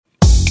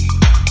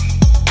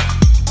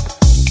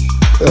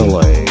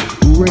LA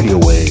Radio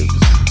Waves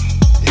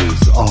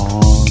is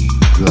on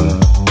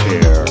the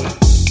air.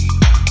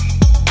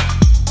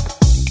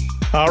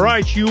 All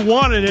right, you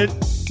wanted it.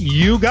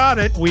 You got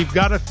it. We've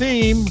got a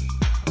theme.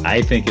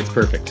 I think it's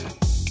perfect.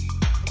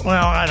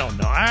 Well, I don't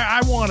know. I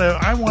want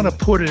to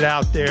put it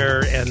out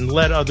there and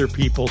let other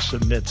people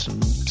submit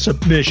some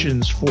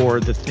submissions for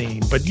the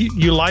theme. But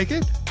you like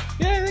it?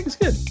 Yeah, I think it's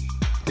good.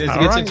 It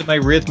gets into my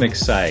rhythmic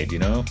side, you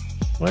know?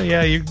 Well,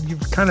 yeah, you're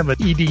kind of an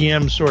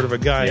EDM sort of a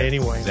guy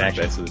anyway.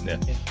 Exactly.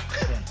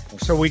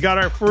 So we got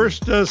our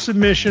first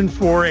submission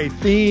for a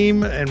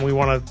theme, and we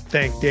want to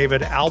thank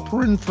David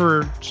Alperin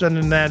for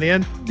sending that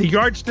in. The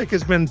yardstick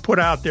has been put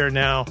out there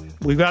now.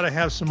 We've got to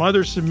have some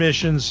other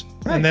submissions,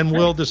 and then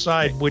we'll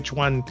decide which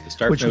one goes.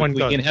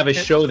 We can have a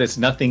show that's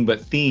nothing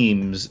but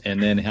themes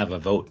and then have a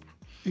vote.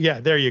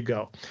 Yeah, there you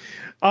go.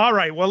 All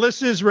right. Well,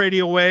 this is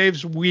Radio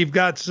Waves. We've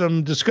got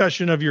some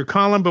discussion of your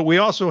column, but we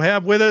also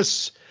have with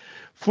us,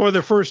 for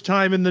the first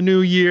time in the new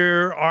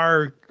year,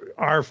 our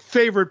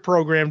favorite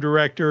program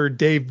director,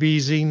 Dave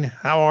Beasing.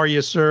 How are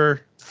you,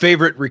 sir?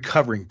 Favorite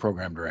recovering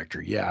program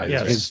director. Yeah.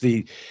 Yes.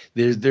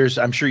 There's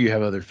I'm sure you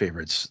have other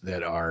favorites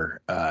that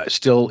are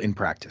still in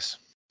practice.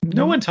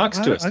 No one talks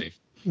to us, Dave.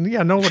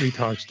 Yeah, nobody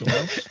talks to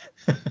us.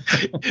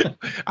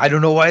 I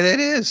don't know why that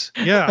is.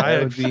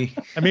 Yeah,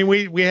 I mean,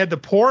 we had the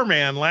poor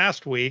man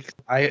last week.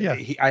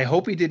 I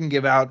hope he didn't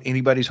give out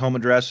anybody's home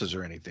addresses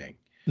or anything.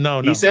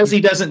 No. He says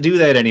he doesn't do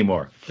that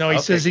anymore. No, he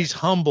says he's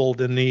humbled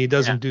and he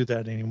doesn't do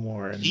that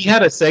anymore. And he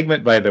had a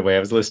segment, by the way. I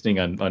was listening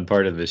on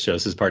part of this show.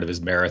 This is part of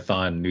his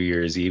marathon New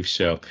Year's Eve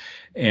show.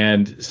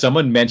 And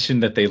someone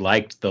mentioned that they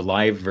liked the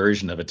live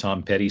version of a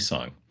Tom Petty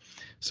song.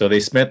 So they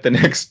spent the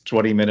next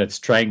 20 minutes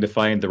trying to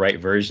find the right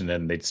version,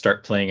 and they'd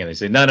start playing, and they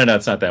say, no,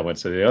 it's not that one.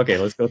 So they okay,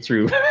 let's go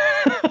through.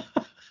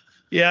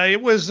 Yeah,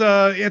 it was.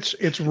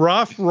 It's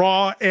rough,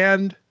 raw,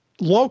 and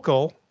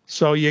local.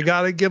 So you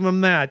got to give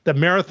them that. The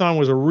marathon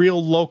was a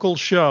real local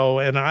show,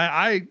 and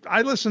I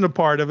listened to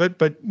part of it,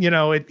 but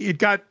it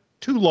got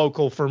too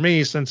local for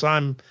me since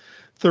I'm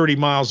 30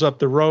 miles up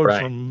the road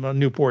from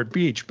Newport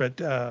Beach. But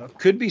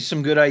could be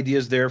some good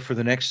ideas there for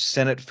the next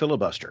Senate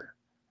filibuster.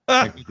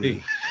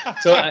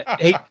 So,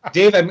 hey,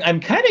 Dave, I'm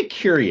kind of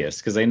curious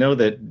because I know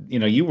that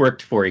you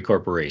worked for a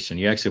corporation.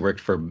 You actually worked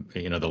for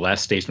the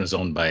last station was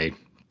owned by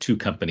two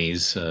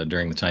companies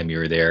during the time you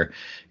were there,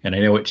 and I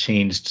know it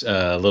changed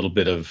a little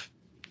bit of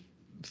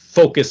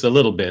focus when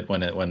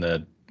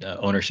the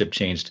ownership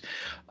changed.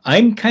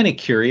 I'm kind of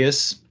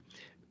curious.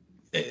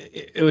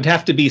 It would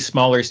have to be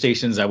smaller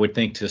stations, I would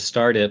think, to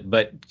start it.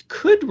 But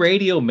could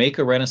radio make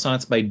a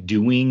renaissance by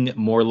doing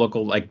more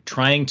local, like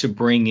trying to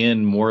bring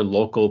in more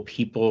local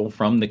people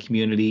from the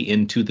community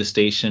into the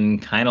station?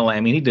 Kind of like,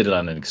 I mean, he did it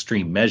on an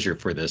extreme measure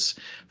for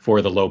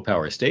the low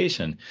power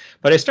station.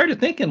 But I started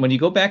thinking when you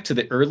go back to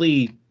the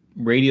early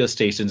radio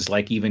stations,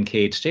 like even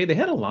KHJ, they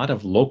had a lot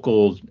of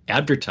local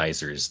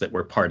advertisers that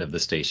were part of the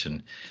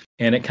station.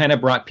 And it kind of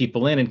brought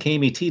people in, and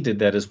KMET did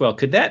that as well.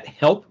 Could that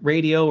help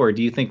radio, or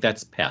do you think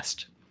that's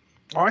past?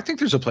 Oh, I think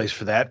there's a place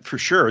for that, for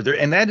sure.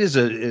 And that is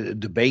a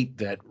debate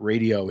that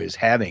radio is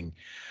having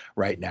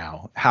right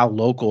now, how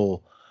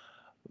local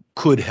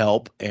could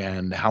help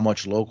and how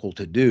much local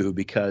to do,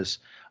 because,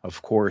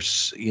 of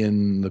course,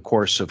 in the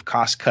course of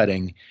cost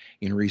cutting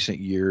in recent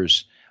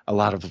years, a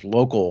lot of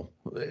local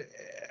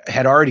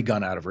had already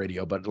gone out of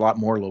radio, but a lot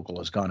more local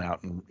has gone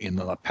out in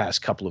the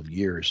past couple of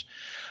years,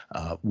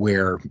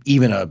 where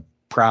even a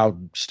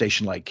proud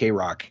station like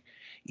K-Rock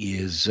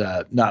is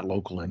not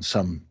local in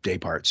some day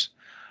parts.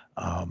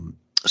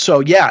 So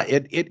yeah,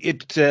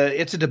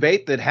 it's a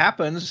debate that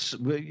happens.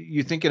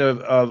 You thinking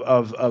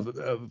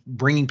of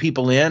bringing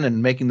people in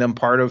and making them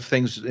part of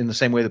things in the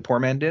same way the poor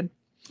man did?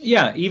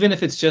 Yeah, even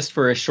if it's just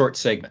for a short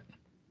segment.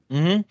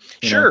 Mm-hmm.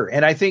 Sure,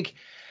 and I think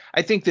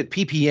that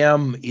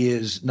PPM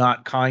is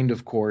not kind,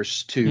 of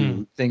course,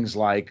 to things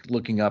like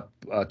looking up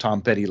a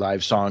Tom Petty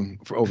live song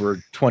for over a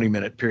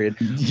 20-minute period.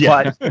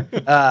 Yeah.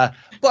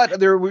 But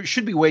there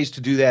should be ways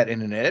to do that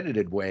in an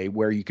edited way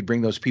where you could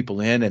bring those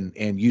people in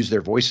and use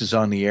their voices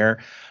on the air.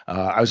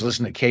 I was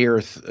listening to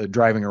K-Earth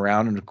driving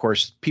around, and, of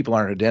course, people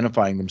aren't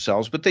identifying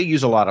themselves, but they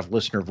use a lot of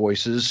listener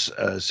voices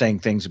saying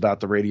things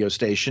about the radio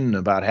station,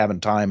 about having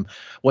time,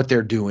 what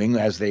they're doing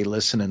as they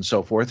listen and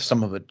so forth.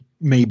 Some of it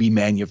may be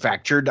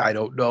manufactured. I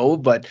don't know,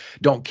 but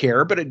don't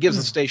care. But it gives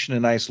the station a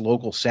nice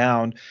local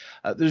sound.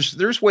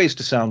 There's ways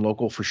to sound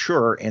local for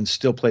sure and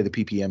still play the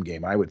PPM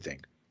game, I would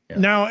think. Yeah.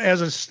 Now,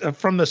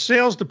 from the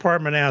sales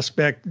department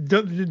aspect,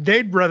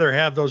 they'd rather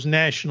have those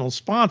national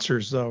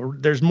sponsors, though.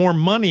 There's more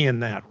money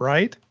in that,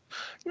 right?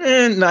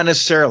 Not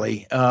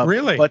necessarily.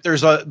 Really? But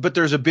there's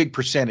a big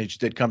percentage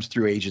that comes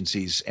through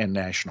agencies and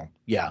national.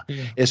 Yeah.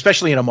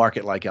 Especially in a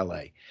market like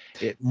LA.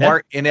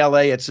 In LA,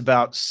 it's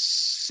about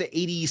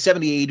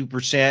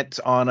 80%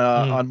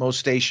 on most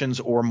stations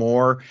or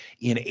more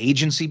in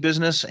agency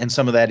business, and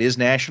some of that is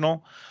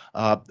national.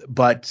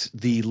 But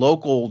the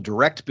local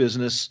direct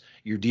business,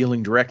 you're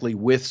dealing directly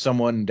with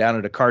someone down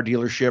at a car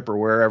dealership or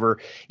wherever,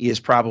 is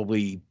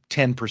probably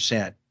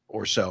 10%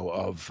 or so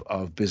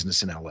of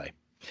business in LA.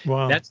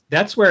 Wow.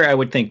 That's where I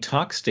would think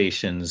talk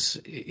stations,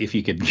 if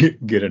you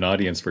could get an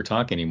audience for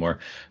talk anymore,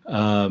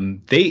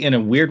 they in a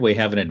weird way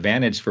have an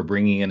advantage for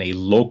bringing in a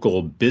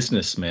local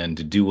businessman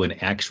to do an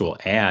actual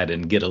ad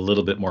and get a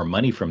little bit more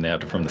money from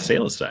that from the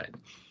sales side.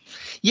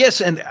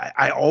 Yes, and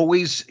I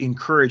always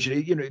encourage,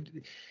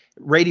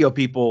 radio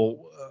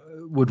people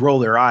would roll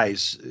their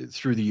eyes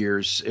through the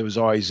years. It was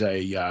always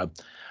a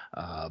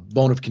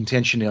bone of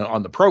contention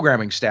on the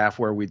programming staff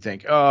where we'd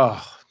think,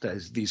 oh,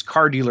 these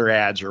car dealer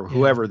ads or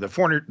whoever, the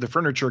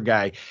furniture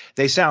guy,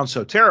 they sound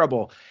so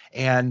terrible.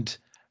 And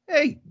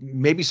hey,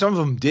 maybe some of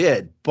them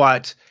did,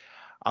 but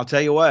I'll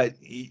tell you what,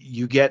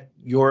 you get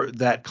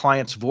that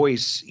client's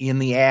voice in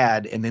the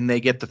ad, and then they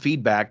get the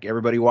feedback.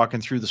 Everybody walking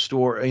through the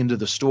store into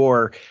the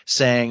store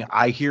saying,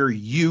 "I hear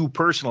you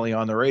personally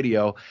on the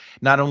radio."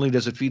 Not only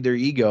does it feed their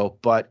ego,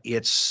 but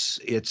it's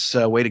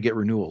a way to get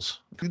renewals.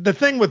 The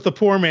thing with the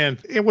poor man,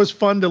 it was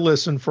fun to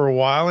listen for a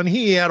while, and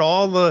he had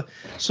all the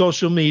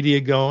social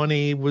media going.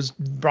 He was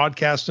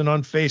broadcasting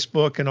on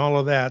Facebook and all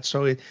of that,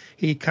 so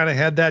he kind of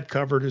had that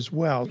covered as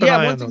well.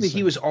 Yeah, one thing that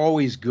he was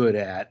always good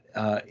at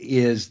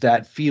is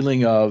that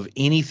feeling of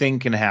anything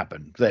can happen,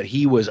 that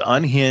he was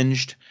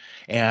unhinged,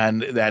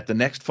 and that the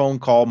next phone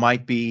call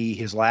might be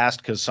his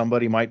last because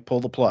somebody might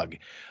pull the plug.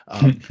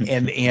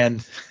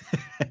 And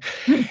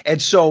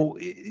so,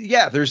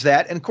 yeah, there's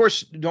that. And of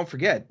course, don't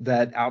forget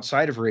that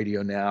outside of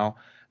radio now,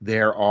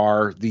 there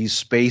are these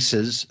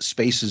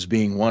spaces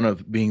being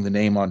being the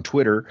name on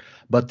Twitter,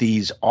 but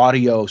these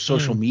audio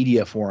social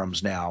media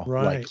forums now,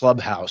 like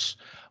Clubhouse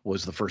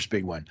was the first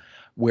big one,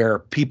 where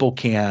people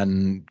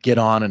can get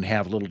on and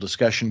have little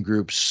discussion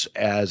groups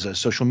as a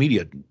social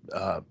media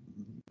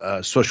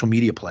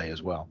play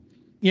as well.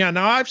 Yeah,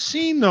 now I've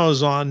seen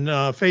those on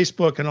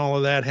Facebook and all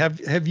of that.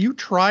 Have you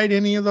tried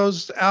any of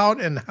those out,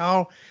 and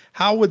how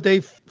would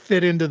they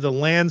fit into the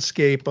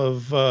landscape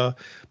of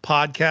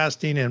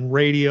podcasting and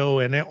radio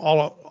and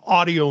all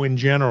audio in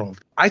general?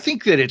 I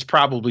think that it's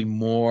probably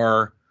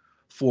more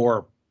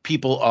for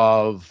people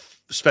of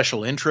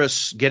special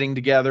interests getting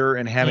together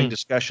and having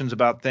discussions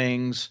about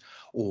things,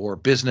 or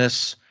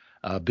business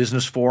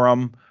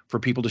forum for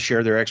people to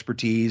share their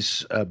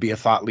expertise, be a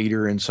thought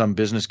leader in some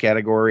business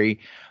category.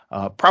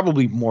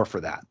 Probably more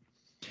for that.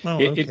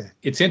 Oh, okay.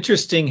 It's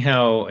interesting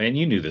how, and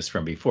you knew this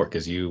from before,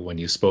 because when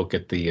you spoke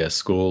at the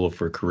school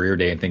for Career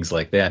Day and things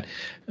like that,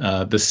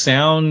 the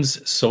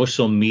Sounds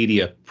social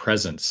media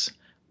presence,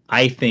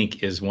 I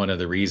think, is one of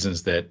the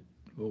reasons that.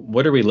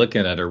 What are we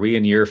looking at? Are we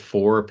in year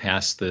 4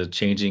 past the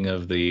changing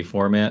of the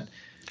format?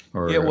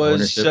 Or it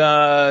was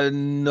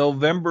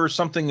November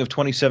something of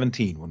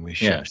 2017 when we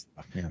shared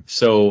stuff. Yeah.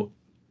 So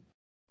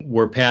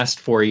we're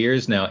past 4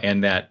 years now,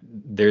 and that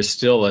there's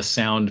still a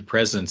sound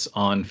presence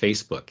on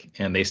Facebook,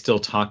 and they still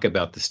talk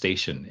about the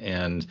station.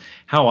 And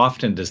how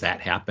often does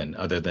that happen,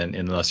 other than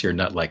unless you're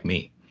not like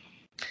me?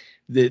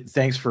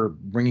 Thanks for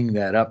bringing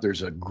that up.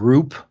 There's a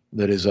group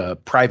that is a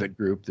private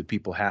group that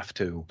people have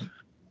to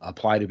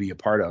apply to be a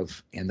part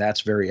of, and that's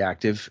very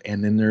active.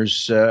 And then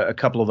there's a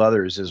couple of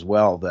others as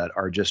well that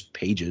are just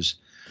pages.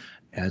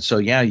 And so,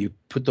 yeah, you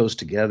put those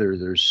together,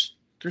 there's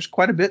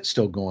quite a bit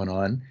still going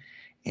on.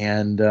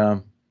 And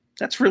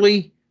that's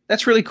really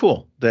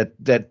cool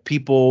that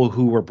people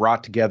who were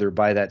brought together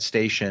by that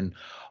station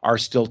are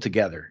still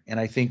together. And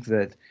I think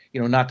that,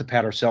 not to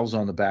pat ourselves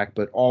on the back,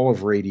 but all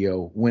of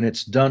radio, when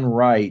it's done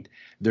right,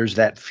 there's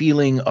that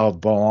feeling of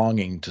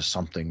belonging to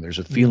something. There's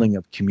a feeling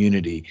of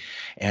community,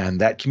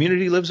 and that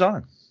community lives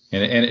on.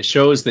 And it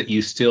shows that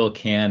you still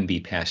can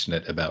be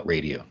passionate about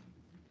radio.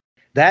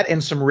 That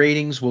and some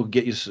ratings will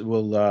get you.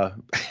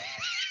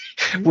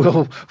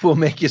 We'll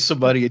make you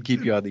somebody and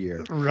keep you on the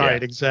air.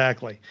 Right, yeah.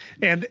 Exactly.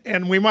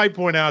 And we might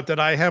point out that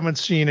I haven't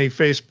seen a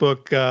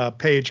Facebook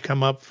page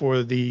come up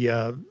for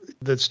the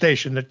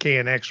station that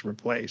KNX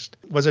replaced.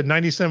 Was it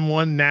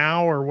 97.1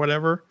 now or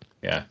whatever?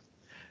 Yeah.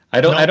 I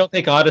don't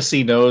think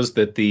Odyssey knows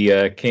that the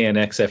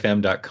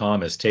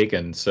KNXFM.com is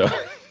taken, so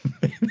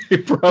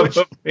they're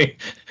probably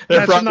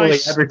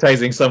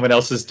advertising someone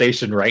else's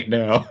station right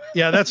now.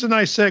 Yeah, that's a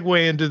nice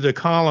segue into the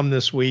column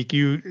this week.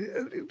 You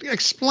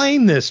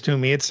explain this to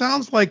me. It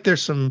sounds like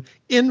there's some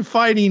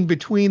infighting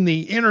between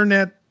the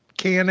internet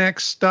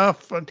KNX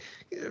stuff.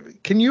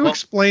 Can you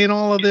explain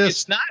all of this?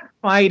 It's not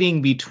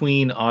fighting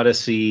between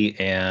Odyssey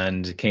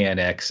and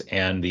KNX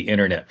and the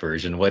internet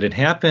version. What had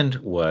happened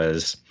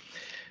was,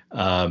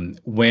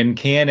 when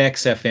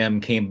KNX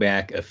FM came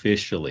back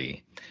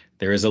officially,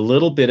 there is a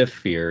little bit of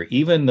fear,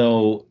 even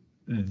though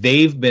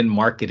they've been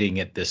marketing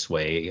it this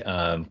way,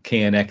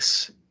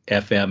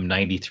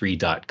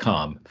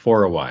 KNXFM93.com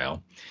for a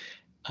while.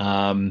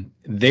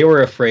 They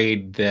were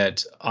afraid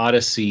that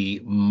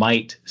Odyssey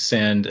might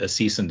send a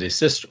cease and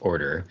desist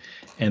order,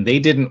 and they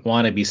didn't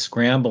want to be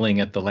scrambling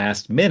at the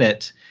last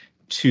minute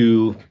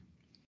to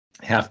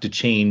have to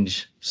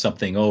change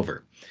something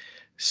over.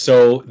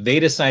 So they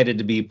decided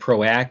to be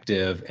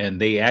proactive,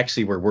 and they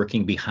actually were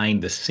working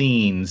behind the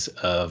scenes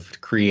of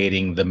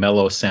creating the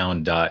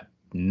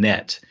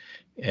mellowsound.net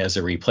as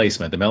a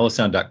replacement. The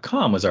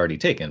mellowsound.com was already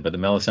taken, but the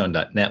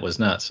mellowsound.net was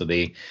not. So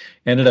they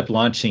ended up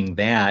launching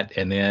that.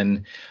 And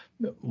then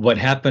what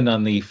happened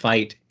on the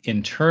fight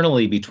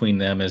internally between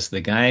them is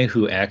the guy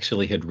who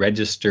actually had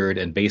registered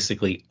and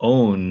basically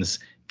owns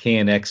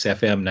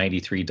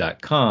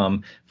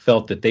KNXFM93.com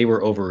felt that they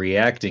were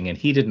overreacting, and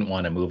he didn't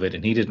want to move it,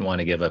 and he didn't want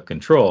to give up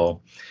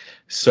control.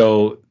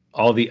 So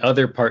all the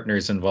other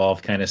partners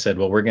involved kind of said,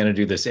 well, we're going to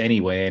do this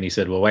anyway. And he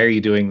said, well, why are you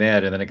doing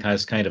that? And then it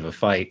was kind of a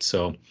fight.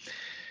 So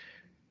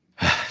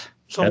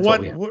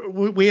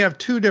we have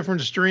two different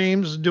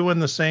streams doing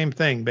the same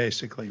thing,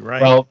 basically,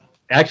 right? Well,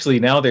 actually,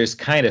 now there's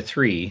kind of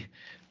three,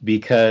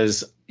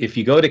 because if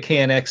you go to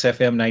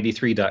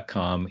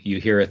knxfm93.com,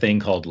 you hear a thing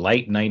called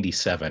Light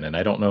 97. And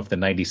I don't know if the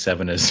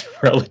 97 is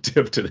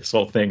relative to this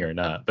whole thing or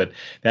not, but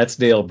that's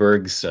Dale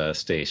Berg's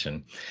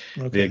station.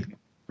 Okay. The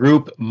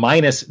group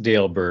minus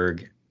Dale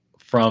Berg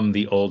from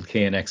the old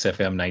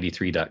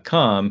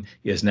knxfm93.com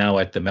is now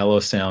at the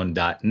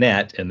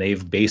mellowsound.net, and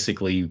they've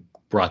basically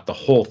brought the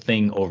whole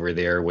thing over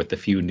there with a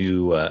few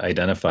new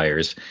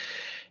identifiers.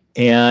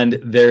 And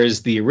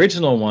there's the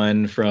original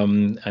one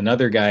from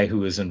another guy who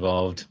was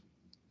involved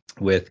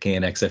with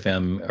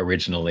KNXFM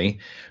originally,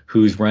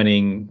 who's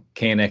running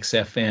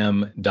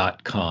knxfm.com,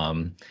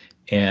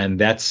 and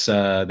that's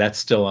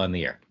still on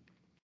the air.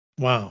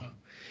 Wow.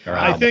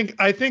 I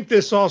think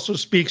this also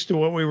speaks to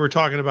what we were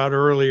talking about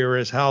earlier,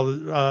 is how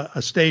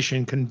a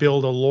station can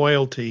build a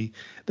loyalty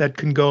that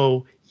can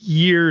go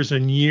years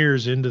and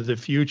years into the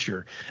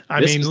future.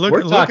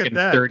 Look at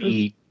that.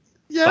 30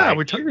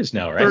 we're years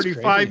now, right?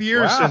 35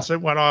 years since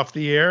it went off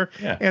the air.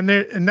 Yeah. And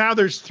now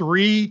there's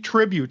 3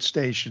 tribute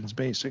stations,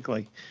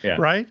 basically. Yeah.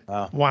 Right?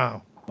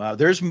 Wow.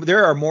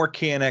 There are more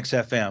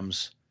KNX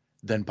FMs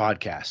than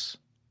podcasts.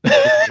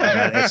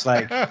 It's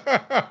like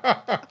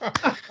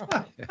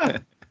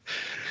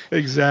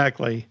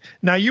exactly.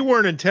 Now, you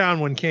weren't in town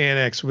when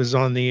KNX was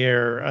on the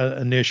air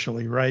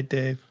initially, right,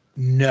 Dave?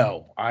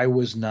 No, I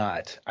was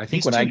not. I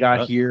think when I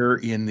got here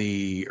in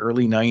the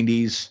early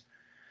 90s,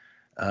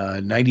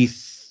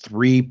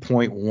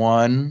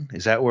 93.1,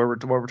 is that what we're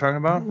talking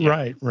about?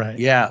 Right.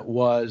 Yeah, it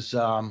was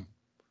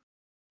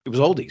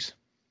oldies.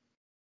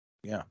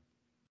 Yeah.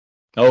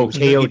 Oh,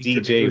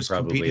 KODJ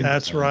probably.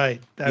 That's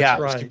right. That's right.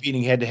 It was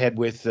competing head to head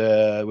with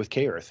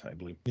K-Earth, I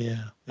believe.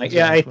 Yeah. Exactly.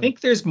 Yeah, I think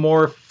there's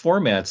more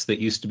formats that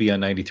used to be on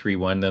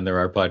 93.1 than there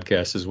are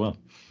podcasts as well.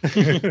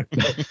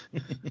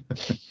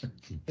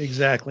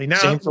 Exactly. Now,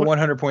 same for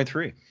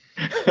 100.3.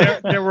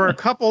 There were a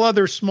couple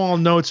other small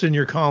notes in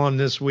your column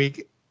this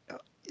week.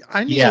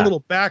 I need a little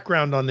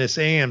background on this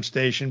AM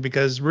station,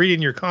 because reading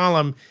your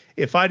column,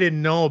 if I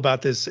didn't know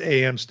about this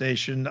AM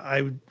station,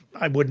 I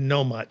wouldn't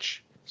know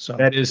much. So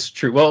that is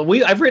true. Well,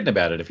 I've written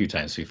about it a few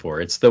times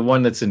before. It's the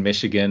one that's in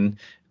Michigan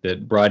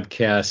that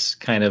broadcasts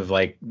kind of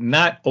like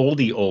not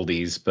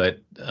oldies, but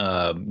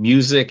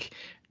music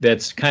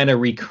that's kind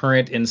of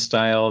recurrent in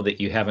style that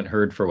you haven't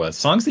heard for a while.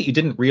 Songs that you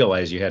didn't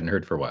realize you hadn't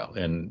heard for a while.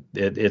 And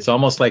it's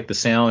almost like the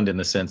sound, in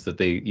the sense that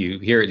you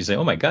hear it, you say,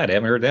 oh my God, I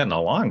haven't heard that in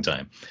a long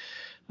time.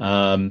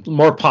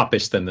 More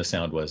popish than the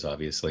sound was,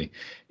 obviously.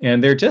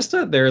 And they're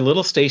a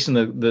little station.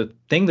 The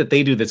thing that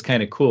they do that's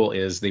kind of cool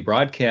is they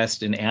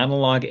broadcast in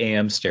analog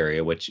AM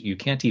stereo, which you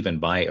can't even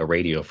buy a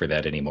radio for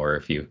that anymore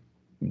if you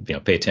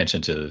pay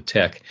attention to the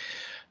tech.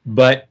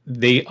 But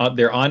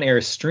their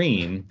on-air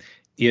stream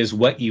is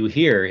what you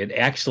hear. It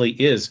actually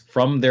is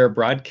from their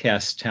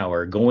broadcast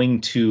tower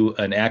going to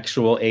an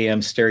actual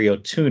AM stereo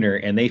tuner,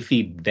 and they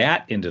feed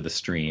that into the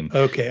stream.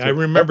 Okay, so I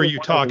remember you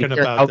talking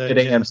about that.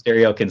 How AM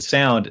stereo can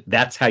sound,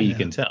 that's how you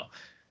can tell.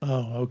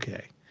 Oh,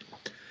 okay.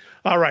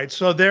 All right,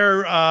 so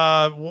they're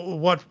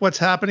what's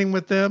happening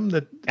with them?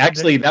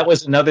 That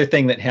was another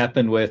thing that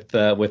happened with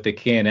the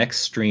KNX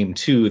stream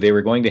too. They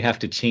were going to have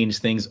to change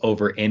things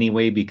over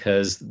anyway,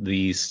 because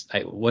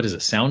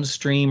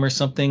SoundStream or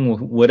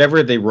something,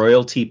 whatever the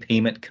royalty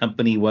payment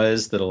company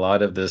was that a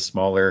lot of the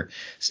smaller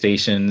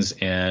stations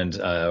and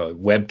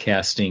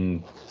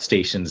webcasting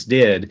stations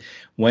did,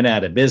 went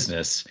out of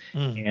business,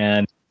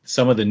 and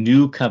some of the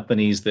new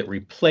companies that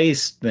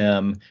replaced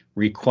them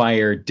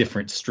require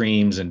different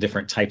streams and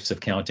different types of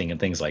counting and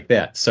things like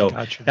that. So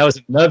That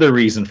was another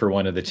reason for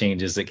one of the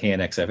changes at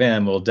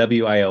KNXFM. Well,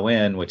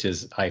 WION, which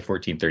is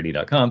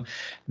i1430.com,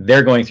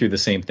 they're going through the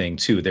same thing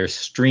too. Their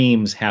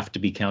streams have to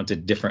be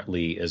counted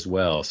differently as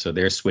well. So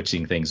they're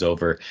switching things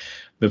over.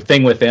 The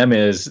thing with them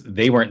is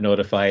they weren't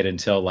notified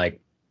until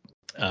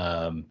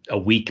a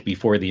week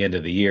before the end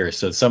of the year.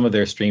 So some of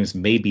their streams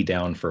may be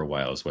down for a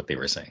while, is what they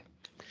were saying.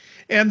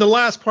 And the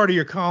last part of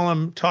your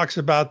column talks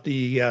about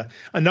the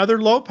another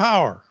low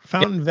power,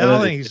 Fountain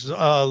Valley's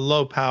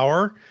low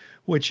power,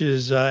 which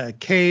is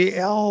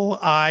KLIE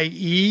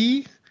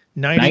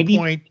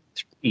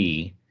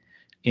 90.3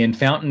 in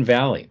Fountain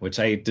Valley, which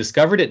I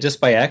discovered it just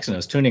by accident. I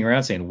was tuning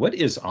around saying, what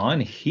is on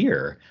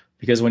here?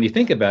 Because when you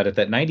think about it,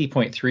 that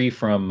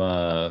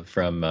 90.3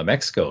 from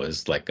Mexico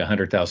is like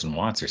 100,000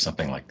 watts or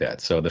something like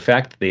that. So the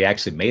fact that they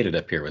actually made it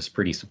up here was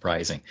pretty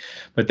surprising.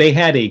 But they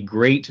had a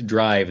great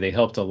drive. They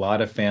helped a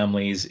lot of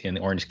families in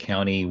Orange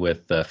County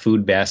with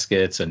food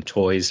baskets and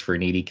toys for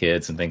needy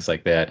kids and things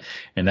like that.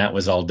 And that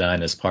was all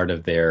done as part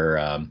of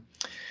their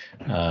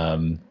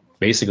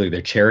basically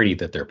their charity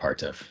that they're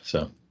part of.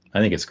 So I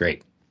think it's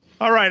great.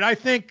 All right. I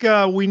think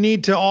we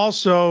need to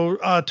also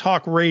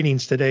talk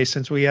ratings today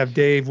since we have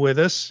Dave with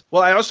us.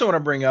 Well, I also want to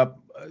bring up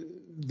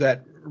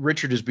that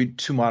Richard is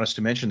too modest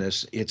to mention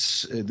this.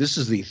 This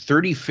is the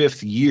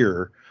 35th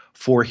year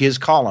for his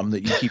column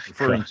that you keep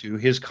referring to,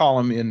 his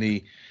column in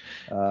the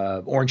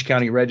Orange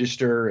County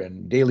Register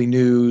and Daily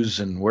News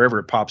and wherever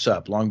it pops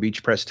up, Long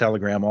Beach Press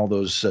Telegram, all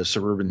those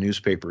suburban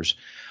newspapers.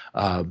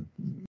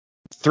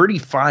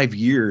 35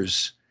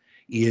 years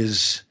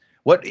is...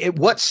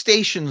 What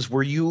stations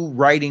were you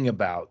writing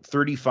about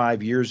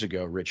 35 years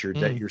ago, Richard,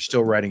 that you're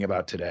still writing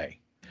about today?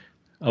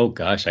 Oh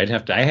gosh, I'd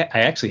have to. I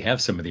actually have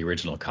some of the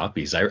original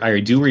copies. I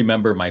do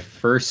remember my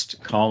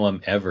first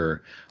column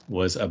ever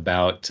was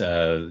about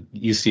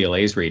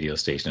UCLA's radio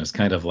station. It was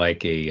kind of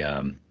like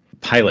a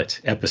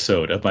pilot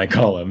episode of my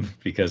column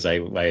because I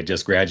had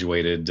just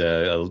graduated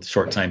a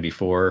short time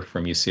before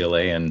from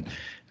UCLA and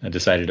I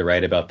decided to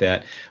write about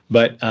that.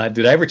 But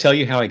did I ever tell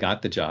you how I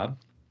got the job?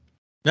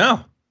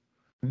 No.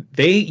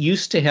 They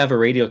used to have a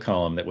radio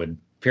column that would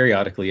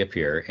periodically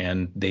appear,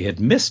 and they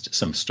had missed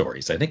some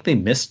stories. I think they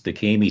missed the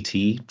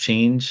KMET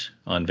change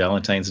on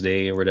Valentine's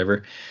Day or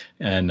whatever,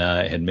 and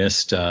had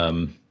missed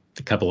a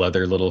couple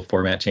other little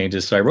format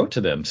changes. So I wrote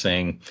to them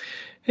saying,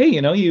 hey,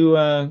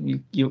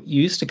 you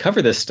used to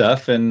cover this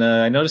stuff, and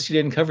I noticed you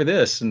didn't cover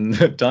this.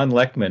 And Don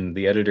Leckman,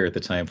 the editor at the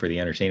time for the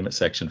entertainment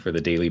section for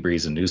the Daily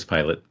Breeze and News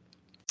Pilot,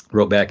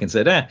 wrote back and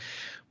said,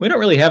 we don't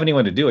really have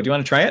anyone to do it. Do you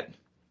want to try it?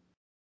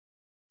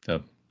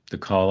 So the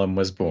column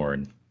was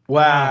born.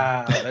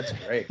 Wow, that's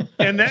great.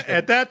 And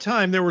at that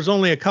time, there was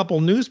only a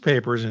couple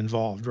newspapers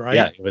involved, right?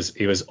 Yeah, it was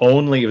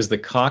the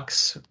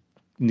Cox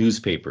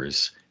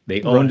newspapers.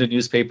 They owned a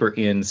newspaper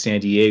in San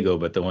Diego,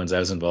 but the ones I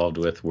was involved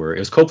with it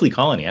was Copley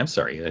Colony. I'm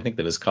sorry, I think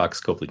that was Cox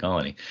Copley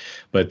Colony,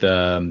 but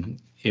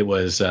it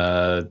was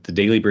the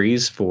Daily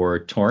Breeze for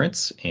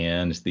Torrance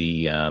and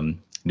the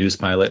News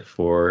Pilot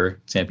for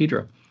San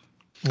Pedro.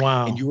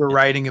 Wow. And you were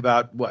writing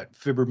about what?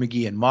 Fibber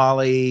McGee and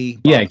Molly.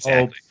 Yeah,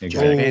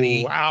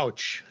 exactly. Oh,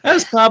 ouch. I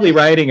was probably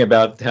writing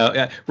about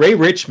how Ray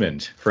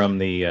Richmond from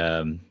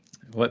the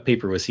what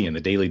paper was he in?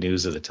 The Daily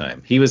News at the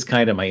time. He was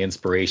kind of my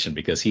inspiration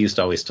because he used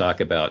to always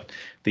talk about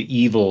the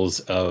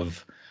evils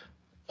of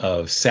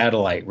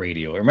satellite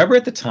radio. Remember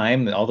at the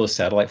time that all those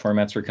satellite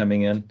formats were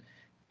coming in?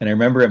 And I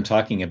remember him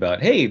talking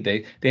about, hey,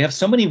 they have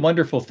so many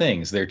wonderful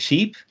things. They're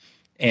cheap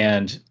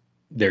and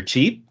they're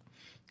cheap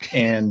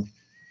and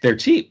they're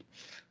cheap.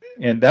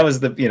 And that was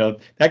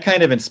that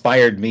kind of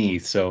inspired me.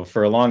 So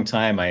for a long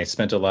time, I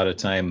spent a lot of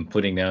time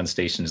putting down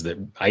stations that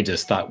I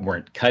just thought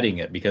weren't cutting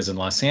it, because in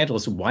Los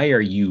Angeles, why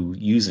are you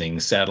using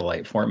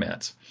satellite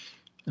formats?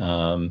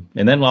 And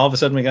then all of a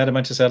sudden we got a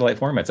bunch of satellite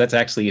formats. That's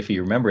actually, if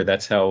you remember,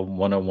 that's how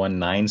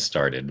 1019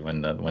 started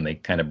when they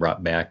kind of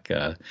brought back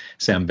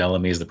Sam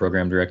Bellamy as the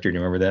program director. Do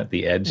you remember that?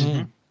 The Edge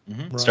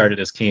started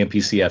as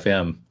KMPC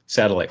FM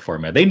satellite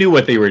format. They knew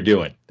what they were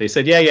doing. They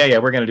said, yeah,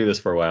 we're going to do this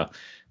for a while.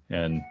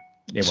 And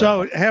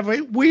so have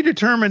we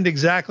determined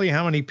exactly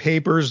how many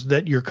papers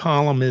that your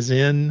column is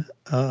in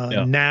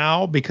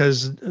now?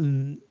 Because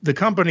the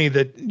company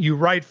that you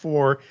write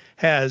for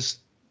has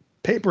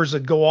papers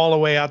that go all the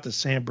way out to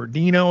San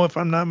Bernardino, if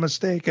I'm not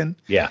mistaken.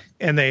 Yeah.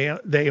 And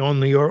they own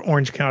the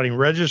Orange County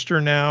Register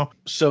now.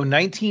 So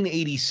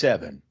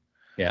 1987.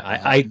 Yeah,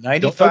 I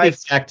don't know the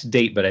exact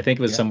date, but I think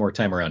it was somewhere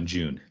time around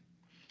June.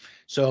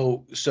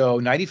 So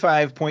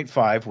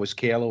 95.5 was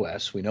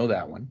KLOS. We know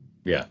that one.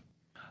 Yeah.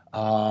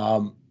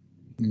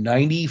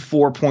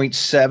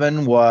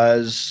 94.7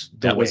 was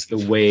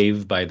the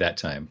Wave by that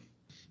time.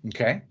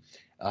 Okay.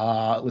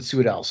 Let's see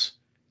what else.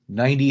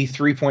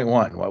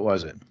 93.1. What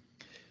was it?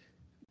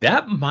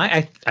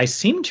 I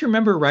seem to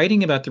remember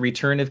writing about the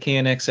return of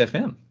KNX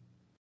FM.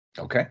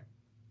 Okay.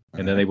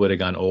 And then they would have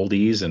gone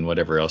oldies and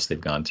whatever else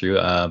they've gone through.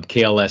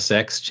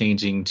 KLSX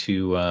changing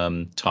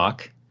to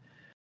talk.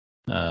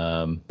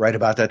 Right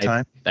about that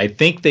time? I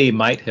think they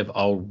might have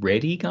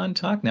already gone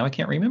talk. Now I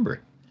can't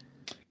remember.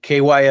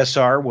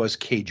 KYSR was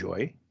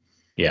KJoy.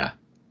 Yeah.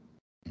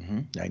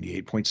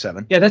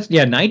 98.7. Yeah,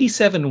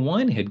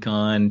 97.1 had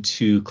gone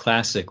to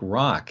classic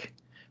rock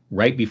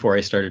right before I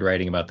started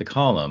writing about the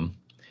column.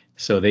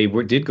 So they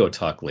did go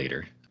talk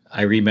later.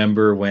 I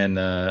remember when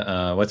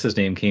what's his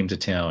name came to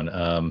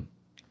town?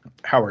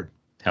 Howard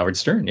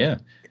Stern, yeah.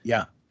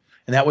 Yeah.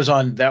 And that was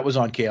on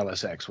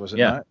KLSX, was it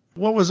not?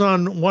 What was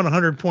on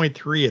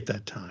 100.3 at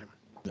that time?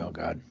 Oh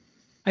God.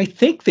 I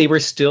think they were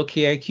still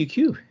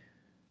KIQQ.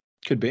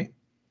 Could be.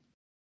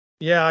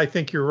 Yeah, I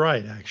think you're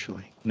right,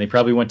 actually. And they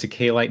probably went to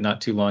K-Lite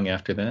not too long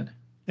after that.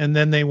 And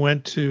then they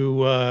went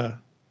to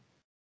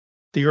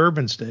the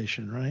urban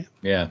station, right?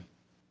 Yeah.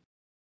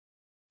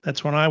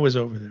 That's when I was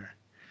over there.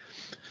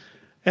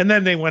 And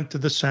then they went to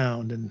the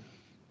Sound, and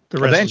The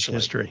rest Eventually.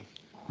 is history.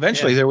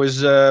 Eventually, there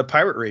was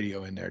pirate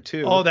radio in there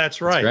too. Oh,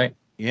 that's right. That's right.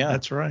 yeah,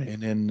 That's right.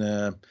 And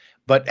then,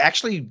 but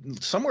actually,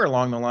 somewhere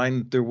along the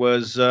line, there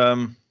was there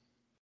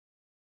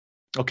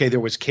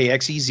was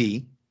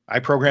KXEZ. I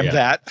programmed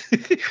that.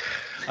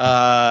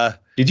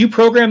 Did you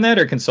program that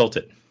or consult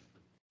it?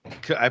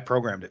 I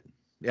programmed it.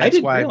 I That's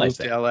didn't why I realize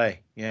moved that. to LA.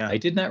 Yeah, I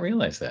did not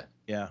realize that.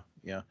 yeah.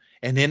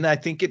 And then I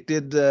think it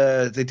did.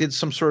 They did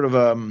some sort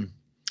of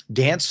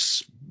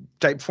dance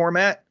type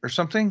format or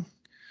something.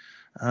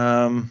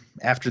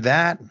 After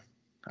that,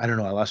 I don't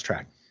know. I lost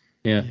track.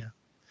 Yeah.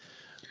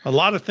 A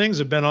lot of things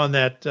have been on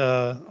that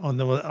on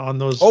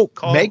those. Oh,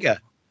 calls.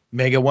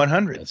 Mega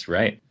 100. That's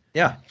right.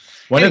 Yeah.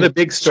 One of the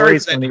big sorry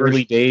stories for that in the diversion.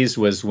 early days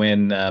was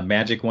when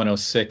Magic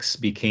 106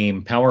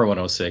 became Power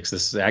 106.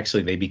 This is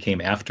actually, they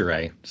became after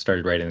I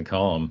started writing the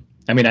column.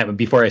 I mean,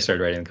 before I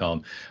started writing the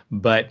column.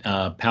 But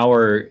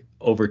Power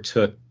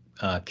overtook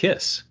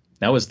KISS.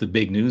 That was the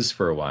big news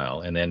for a while.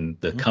 And then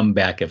the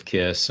comeback of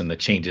KISS and the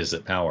changes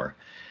at Power.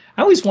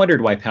 I always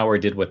wondered why Power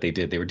did what they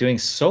did. They were doing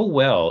so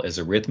well as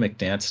a rhythmic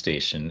dance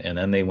station, and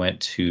then they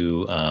went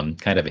to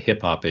kind of a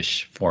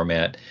hip-hop-ish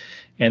format,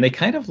 and they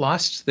kind of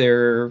lost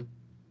their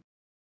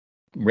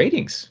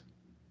ratings.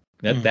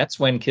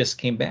 That's when KISS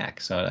came back.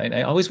 So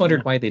I always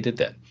wondered why they did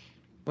that.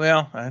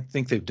 Well, I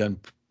think they've done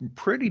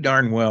pretty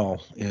darn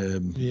well.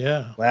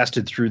 Yeah.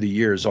 Lasted through the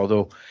years,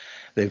 although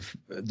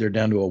they're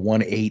down to a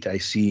 1.8 I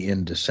see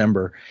in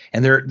December,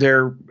 and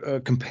their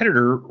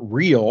competitor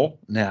Real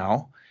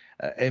now.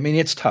 I mean,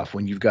 it's tough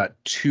when you've got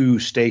two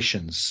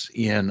stations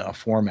in a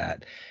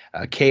format.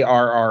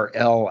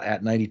 KRRL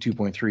at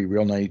 92.3,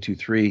 Real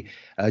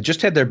 92.3,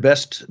 just had their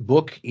best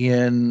book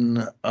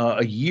in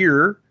a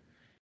year.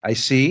 I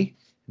see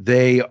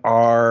they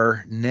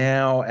are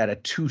now at a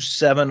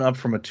 2.7, up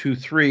from a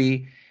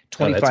 2.3,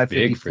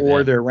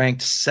 25.54. They're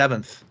ranked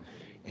 7th,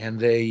 and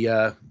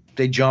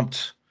they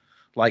jumped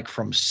like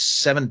from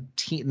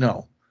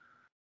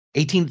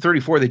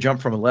 1834. They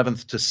jumped from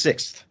 11th to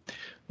 6th.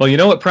 Well, you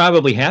know what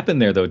probably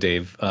happened there, though,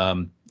 Dave?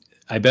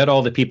 I bet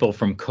all the people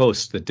from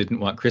Coast that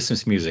didn't want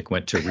Christmas music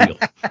went to Real.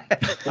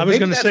 I was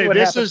going to say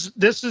this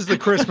happened. is the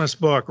Christmas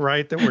book,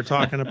 right, that we're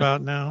talking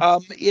about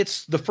now.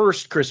 It's the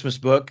first Christmas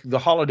book. The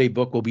holiday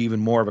book will be even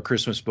more of a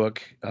Christmas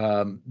book.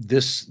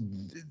 This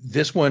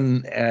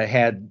one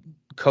had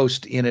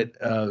Coast in it,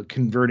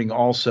 converting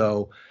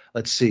also.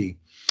 Let's see,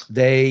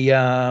 they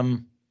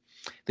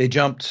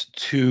jumped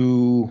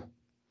to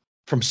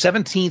from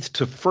 17th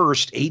to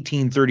 1st,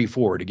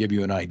 1834, to give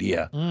you an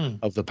idea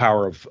of the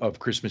power of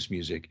Christmas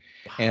music.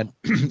 Wow. And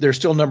they're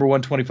still number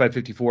one,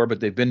 25.54, but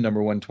they've been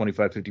number one,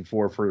 25.54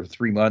 for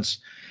 3 months.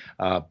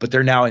 But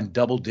they're now in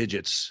double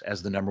digits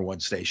as the number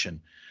one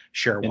station,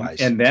 share-wise.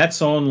 And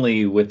that's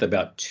only with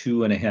about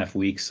 2.5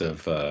 weeks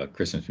of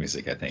Christmas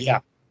music, I think.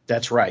 Yeah,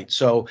 that's right.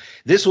 So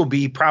this will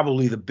be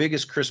probably the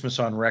biggest Christmas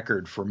on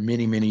record for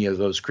many, many of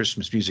those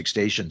Christmas music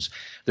stations.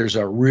 There's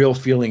a real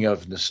feeling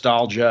of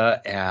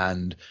nostalgia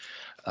and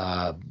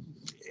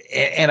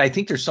I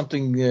think there's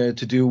something to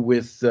do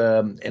with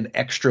an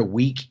extra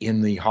week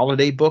in the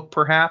holiday book,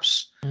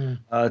 perhaps,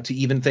 to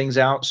even things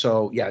out.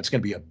 So, yeah, it's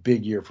going to be a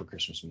big year for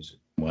Christmas music.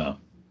 Wow.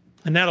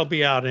 And that'll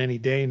be out any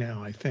day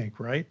now, I think,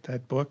 right?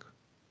 That book?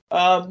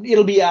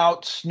 It'll be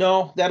out.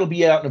 No, that'll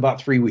be out in about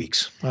 3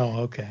 weeks. Oh,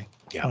 okay.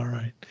 Yeah. All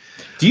right.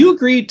 Do you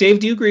agree, Dave?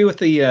 Do you agree with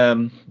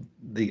the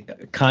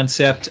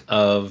concept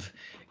of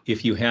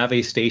if you have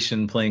a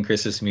station playing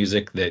Christmas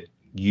music that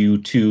you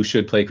too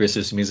should play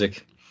Christmas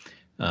music?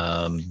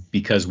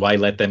 Because why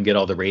let them get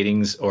all the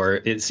ratings? Or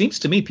it seems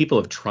to me people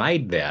have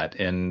tried that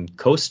and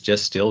Coast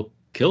just still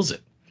kills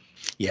it.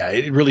 Yeah,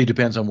 it really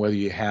depends on whether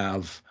you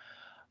have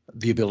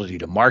the ability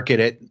to market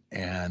it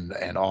and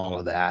all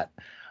of that.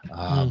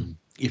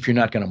 If you're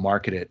not going to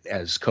market it,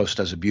 as Coast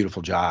does a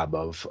beautiful job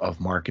of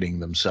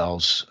marketing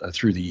themselves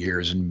through the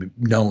years and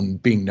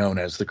being known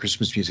as the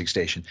Christmas music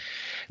station,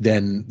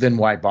 then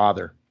why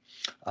bother?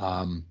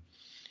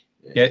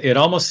 It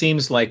almost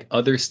seems like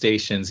other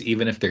stations,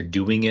 even if they're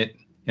doing it,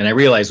 and I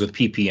realize with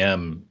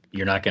PPM,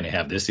 you're not going to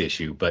have this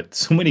issue, but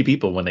so many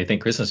people, when they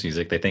think Christmas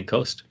music, they think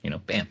Coast,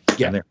 bam.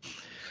 Yeah. There.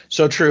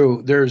 So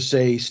true. There's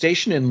a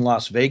station in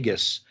Las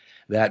Vegas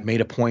that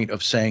made a point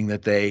of saying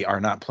that they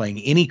are not playing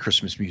any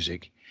Christmas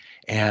music,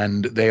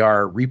 and they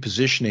are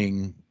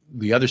repositioning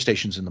the other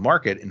stations in the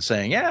market and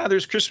saying, yeah,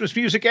 there's Christmas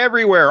music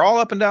everywhere, all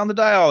up and down the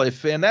dial.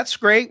 And that's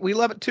great. We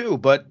love it too.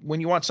 But when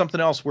you want something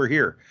else, we're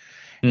here.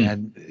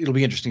 And it'll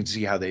be interesting to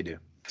see how they do.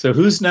 So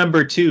who's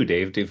number two,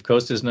 Dave? If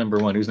Coast is number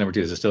one, who's number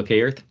two? Is it still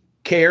K-Earth?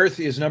 K-Earth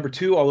is number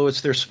two, although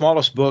it's their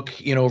smallest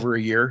book in over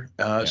a year.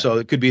 So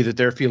it could be that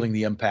they're feeling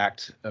the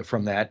impact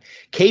from that.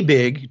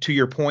 K-Big, to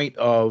your point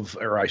of,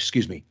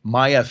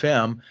 My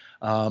FM,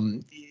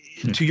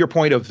 to your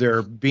point of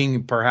there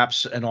being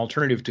perhaps an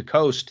alternative to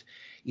Coast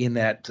in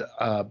that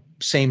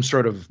same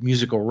sort of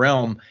musical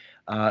realm,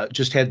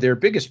 just had their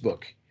biggest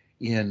book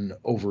in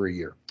over a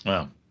year.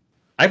 Wow.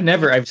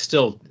 I've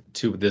still,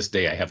 to this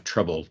day, I have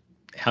trouble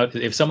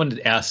if someone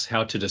asks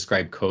how to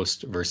describe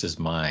Coast versus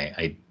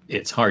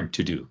it's hard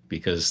to do,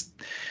 because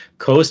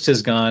Coast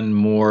has gone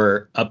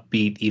more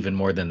upbeat even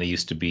more than they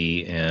used to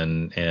be,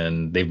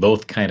 and they've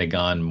both kind of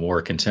gone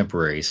more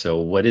contemporary. So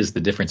what is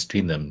the difference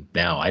between them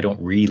now? I don't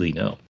really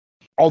know.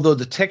 Although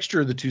the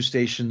texture of the two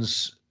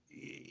stations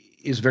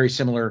is very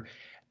similar,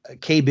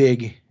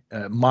 KBIG,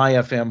 My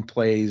FM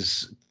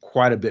plays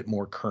quite a bit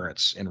more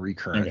currents and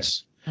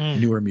recurrents,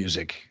 newer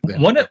music.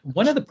 One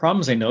of the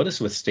problems I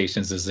notice with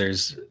stations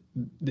is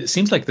it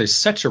seems like there's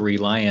such a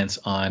reliance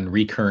on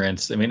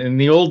recurrence. I mean, in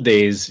the old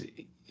days,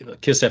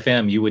 Kiss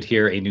FM, you would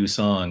hear a new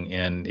song,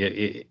 and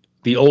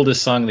the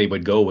oldest song they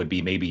would go would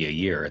be maybe a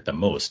year at the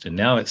most. And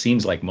now it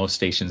seems like most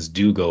stations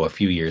do go a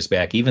few years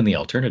back, even the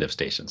alternative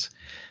stations.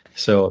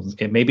 So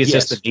maybe it's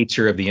just the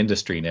nature of the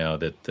industry now,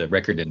 that the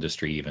record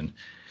industry even.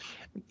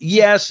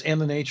 Yes, and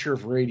the nature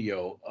of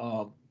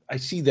radio. I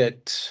see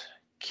that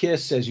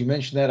Kiss, as you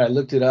mentioned that, I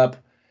looked it up,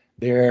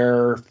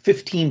 they're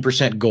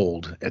 15%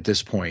 gold at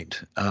this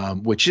point,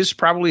 which is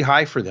probably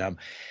high for them.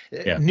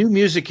 Yeah. New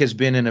music has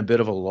been in a bit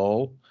of a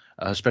lull,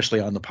 especially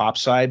on the pop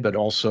side, but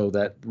also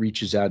that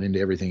reaches out into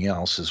everything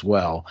else as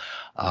well.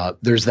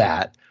 There's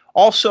that.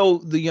 Also,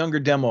 the younger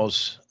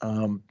demos,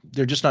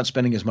 they're just not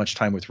spending as much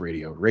time with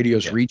radio.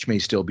 Radio's reach may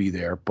still be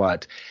there,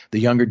 but the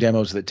younger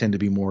demos that tend to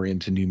be more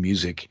into new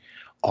music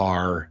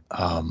are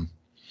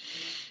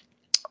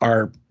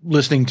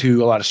listening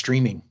to a lot of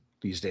streaming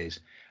these days.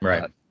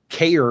 Right.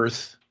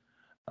 K-Earth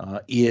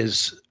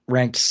is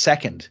ranked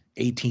second,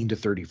 18 to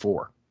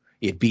 34.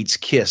 It beats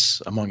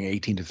Kiss among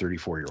 18 to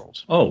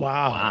 34-year-olds. Oh,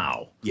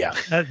 wow. Yeah.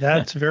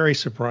 That's very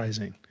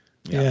surprising.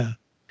 Yeah.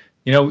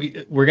 You know,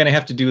 we're going to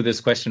have to do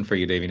this question for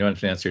you, Dave. You don't have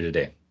to answer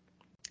today.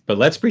 But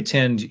let's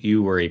pretend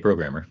you were a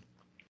programmer.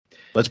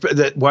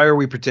 Why are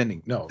we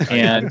pretending? No.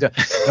 And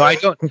no, I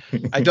don't.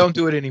 I don't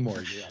do it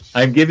anymore. Yeah.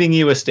 I'm giving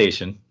you a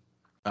station.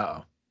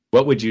 Uh-oh.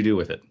 What would you do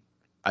with it?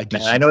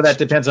 I know that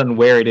depends on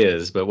where it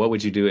is, but what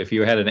would you do if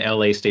you had an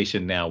LA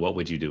station now? What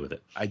would you do with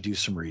it? I'd do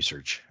some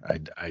research.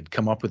 I'd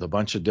come up with a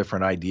bunch of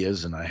different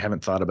ideas, and I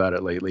haven't thought about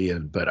it lately.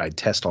 But I'd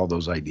test all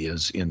those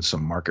ideas in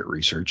some market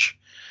research,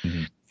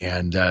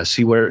 and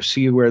see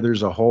where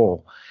there's a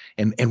hole.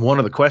 And one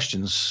of the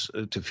questions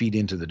to feed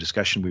into the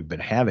discussion we've been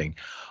having,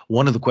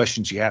 one of the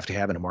questions you have to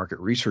have in a market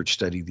research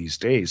study these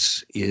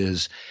days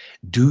is,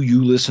 do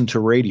you listen to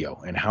radio,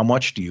 and how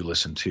much do you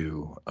listen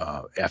to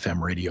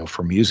FM radio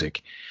for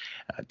music?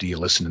 Do you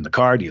listen in the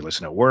car? Do you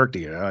listen at work?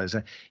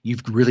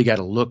 You've really got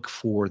to look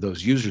for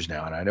those users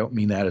now. And I don't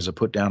mean that as a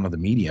put down of the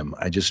medium.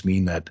 I just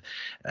mean that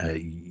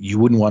you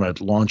wouldn't want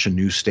to launch a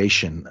new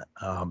station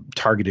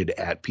targeted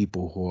at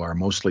people who are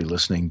mostly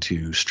listening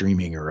to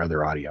streaming or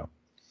other audio.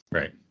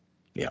 Right.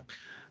 Yeah.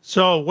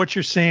 So what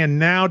you're saying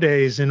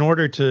nowadays, in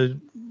order to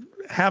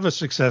have a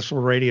successful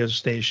radio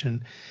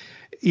station,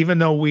 even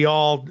though we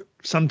all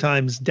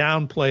sometimes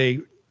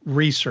downplay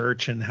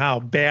research and how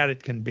bad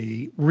it can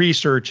be,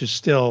 research is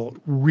still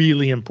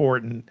really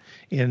important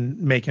in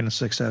making a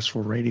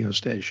successful radio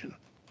station.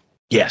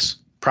 Yes,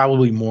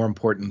 probably more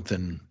important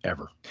than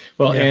ever.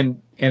 Well,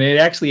 and it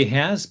actually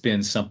has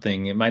been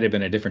something. It might have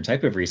been a different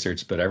type of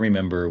research, but I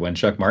remember when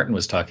Chuck Martin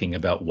was talking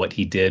about what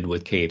he did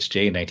with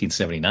KHJ in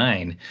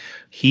 1979,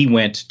 he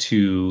went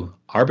to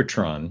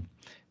Arbitron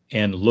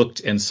and looked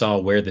and saw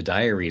where the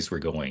diaries were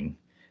going.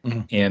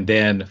 Mm-hmm. And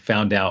then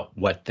found out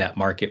what that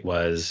market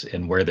was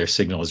and where their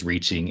signal was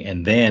reaching,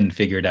 and then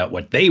figured out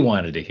what they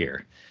wanted to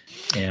hear.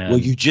 And well,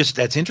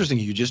 that's interesting.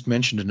 You just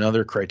mentioned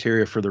another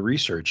criteria for the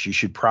research. You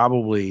should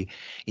probably,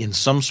 in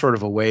some sort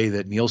of a way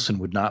that Nielsen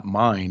would not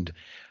mind,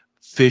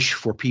 fish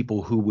for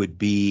people who would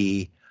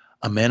be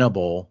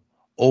amenable,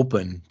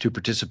 open to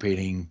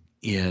participating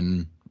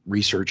in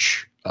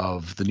research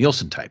of the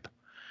Nielsen type,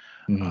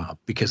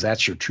 because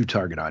that's your true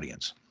target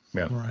audience.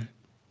 Yeah. Right.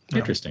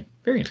 Interesting.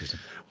 Very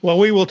interesting. Well,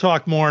 we will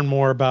talk more and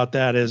more about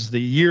that as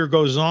the year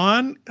goes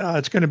on.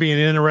 It's going to be an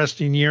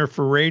interesting year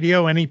for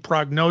radio. Any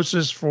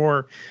prognosis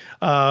for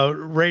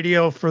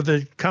radio for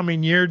the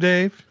coming year,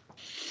 Dave?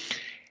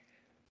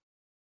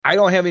 I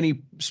don't have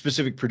any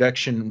specific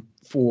prediction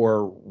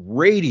for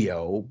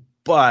radio,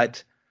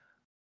 but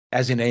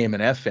as in AM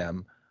and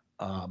FM,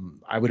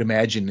 I would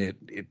imagine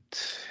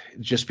it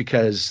just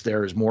because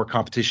there is more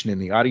competition in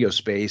the audio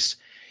space,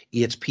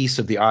 its piece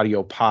of the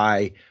audio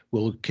pie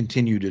will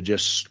continue to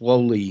just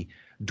slowly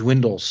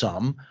dwindle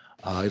some.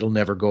 It'll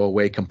never go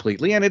away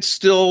completely, and it's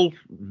still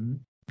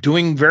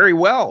doing very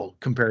well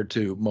compared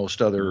to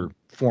most other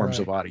forms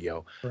of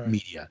audio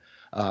media.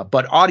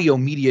 But audio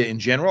media in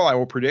general, I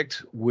will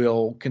predict,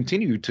 will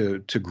continue to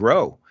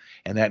grow,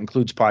 and that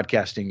includes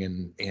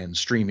podcasting and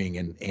streaming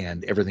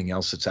and everything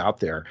else that's out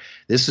there.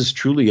 This is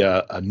truly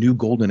a new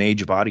golden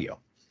age of audio.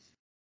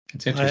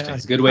 It's interesting.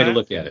 It's a good way to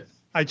look at it.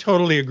 I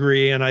totally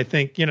agree, and I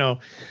think,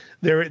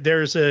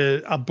 there's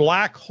a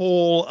black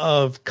hole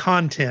of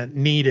content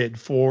needed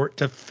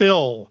to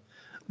fill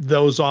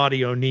those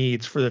audio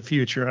needs for the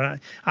future. And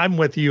I'm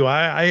with you.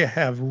 I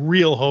have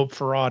real hope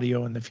for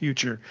audio in the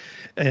future.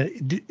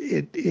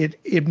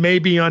 It may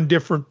be on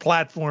different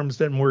platforms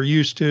than we're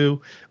used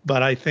to,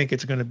 but I think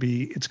it's going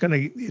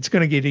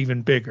to get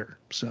even bigger.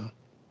 So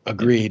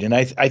agreed. And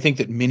I think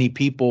that many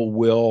people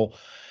will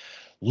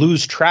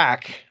lose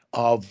track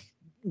of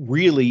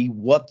really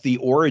what the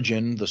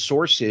origin, the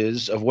source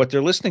is of what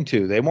they're listening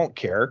to. They won't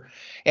care.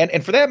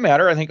 And for that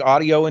matter, I think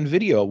audio and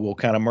video will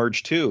kind of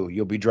merge too.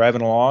 You'll be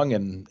driving along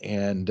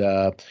and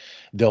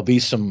there'll be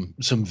some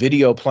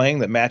video playing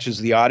that matches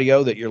the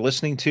audio that you're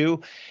listening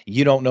to.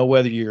 You don't know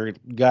whether you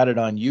got it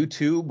on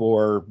YouTube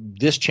or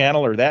this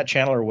channel or that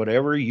channel or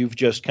whatever. You've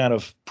just kind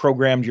of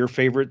programmed your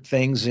favorite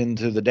things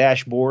into the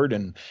dashboard,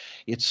 and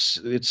it's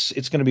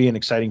going to be an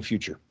exciting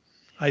future.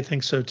 I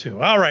think so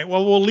too. All right.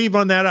 Well, we'll leave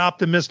on that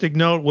optimistic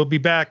note. We'll be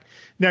back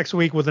next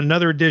week with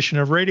another edition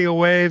of Radio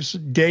Waves.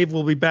 Dave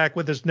will be back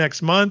with us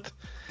next month.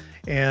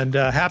 And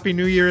Happy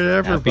New Year to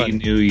everybody.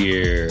 Happy New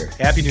Year.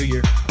 Happy New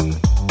Year.